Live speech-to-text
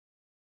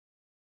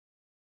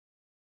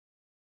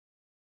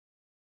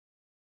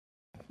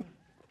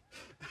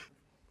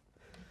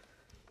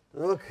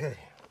Okay.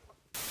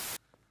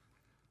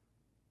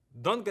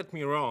 Don't get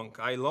me wrong,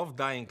 I love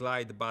Dying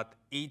Light, but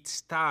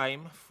it's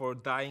time for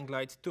Dying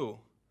Light 2.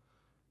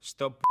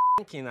 Stop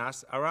f***ing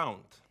us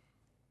around.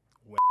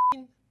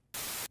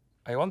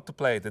 I want to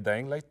play the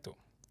Dying Light 2.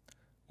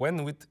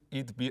 When will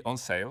it be on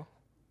sale?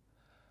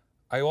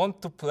 I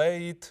want to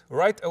play it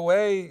right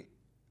away.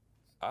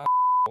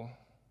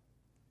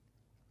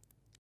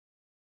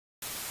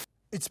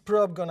 It's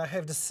probably gonna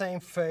have the same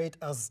fate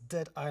as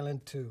Dead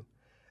Island 2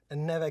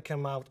 and never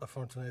come out,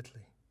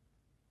 unfortunately.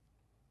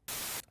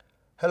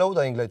 Hello,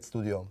 Dying Light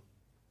Studio.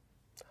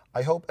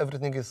 I hope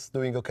everything is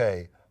doing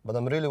okay, but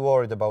I'm really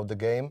worried about the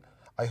game.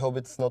 I hope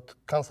it's not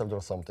cancelled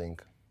or something.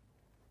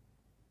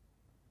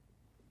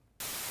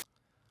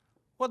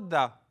 What the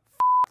f***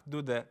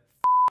 do the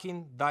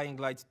f***ing Dying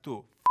Light 2?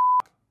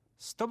 F***.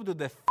 Stop do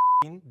the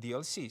f***ing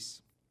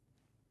DLCs.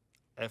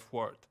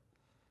 F-word.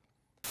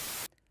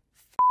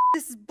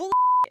 This is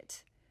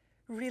bullshit.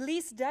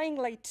 Release Dying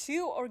Light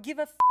 2 or give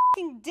a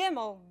f***ing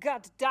demo,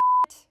 god damn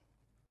it.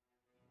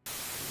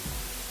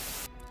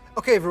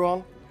 Okay,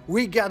 everyone,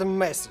 we got a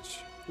message.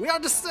 We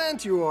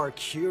understand you are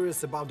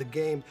curious about the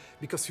game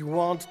because you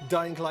want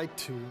Dying Light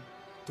 2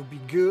 to be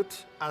good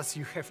as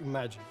you have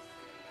imagined.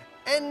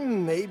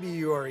 And maybe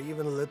you are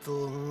even a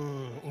little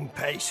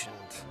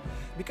impatient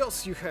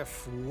because you have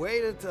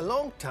waited a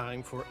long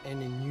time for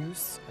any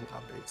news and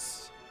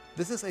updates.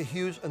 This is a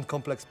huge and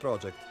complex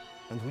project,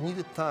 and we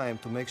needed time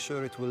to make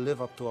sure it will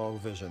live up to our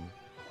vision.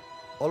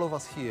 All of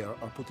us here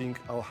are putting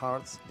our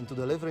hearts into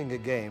delivering a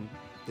game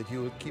that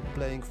you will keep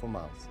playing for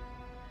months.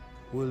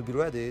 We will be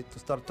ready to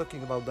start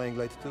talking about Dying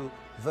Light 2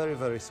 very,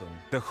 very soon.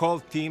 The whole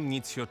team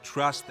needs your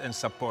trust and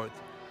support,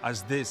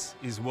 as this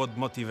is what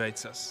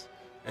motivates us,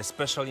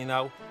 especially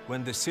now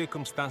when the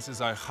circumstances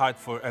are hard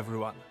for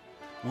everyone.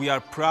 We are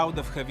proud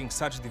of having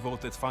such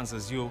devoted fans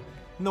as you,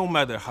 no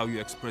matter how you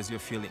express your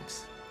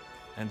feelings.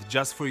 And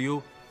just for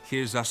you,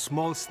 here's a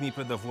small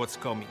snippet of what's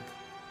coming.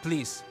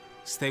 Please,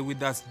 stay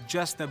with us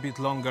just a bit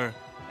longer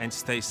and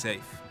stay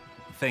safe.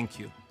 Thank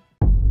you.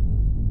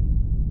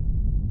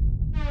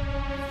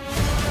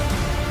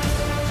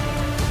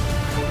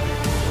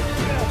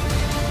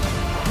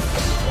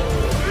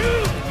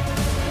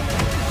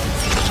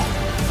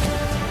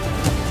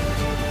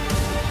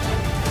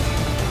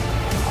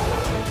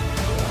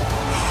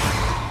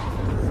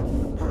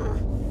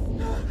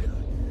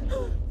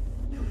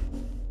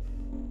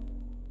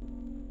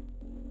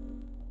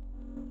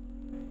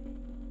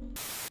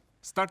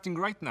 Starting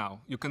right now,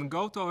 you can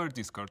go to our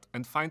Discord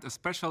and find a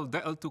special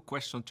DL2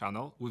 question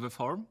channel with a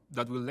form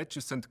that will let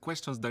you send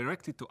questions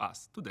directly to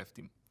us, to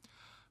DevTeam.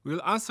 We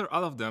will answer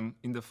all of them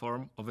in the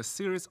form of a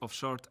series of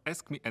short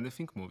Ask Me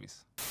Anything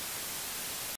movies.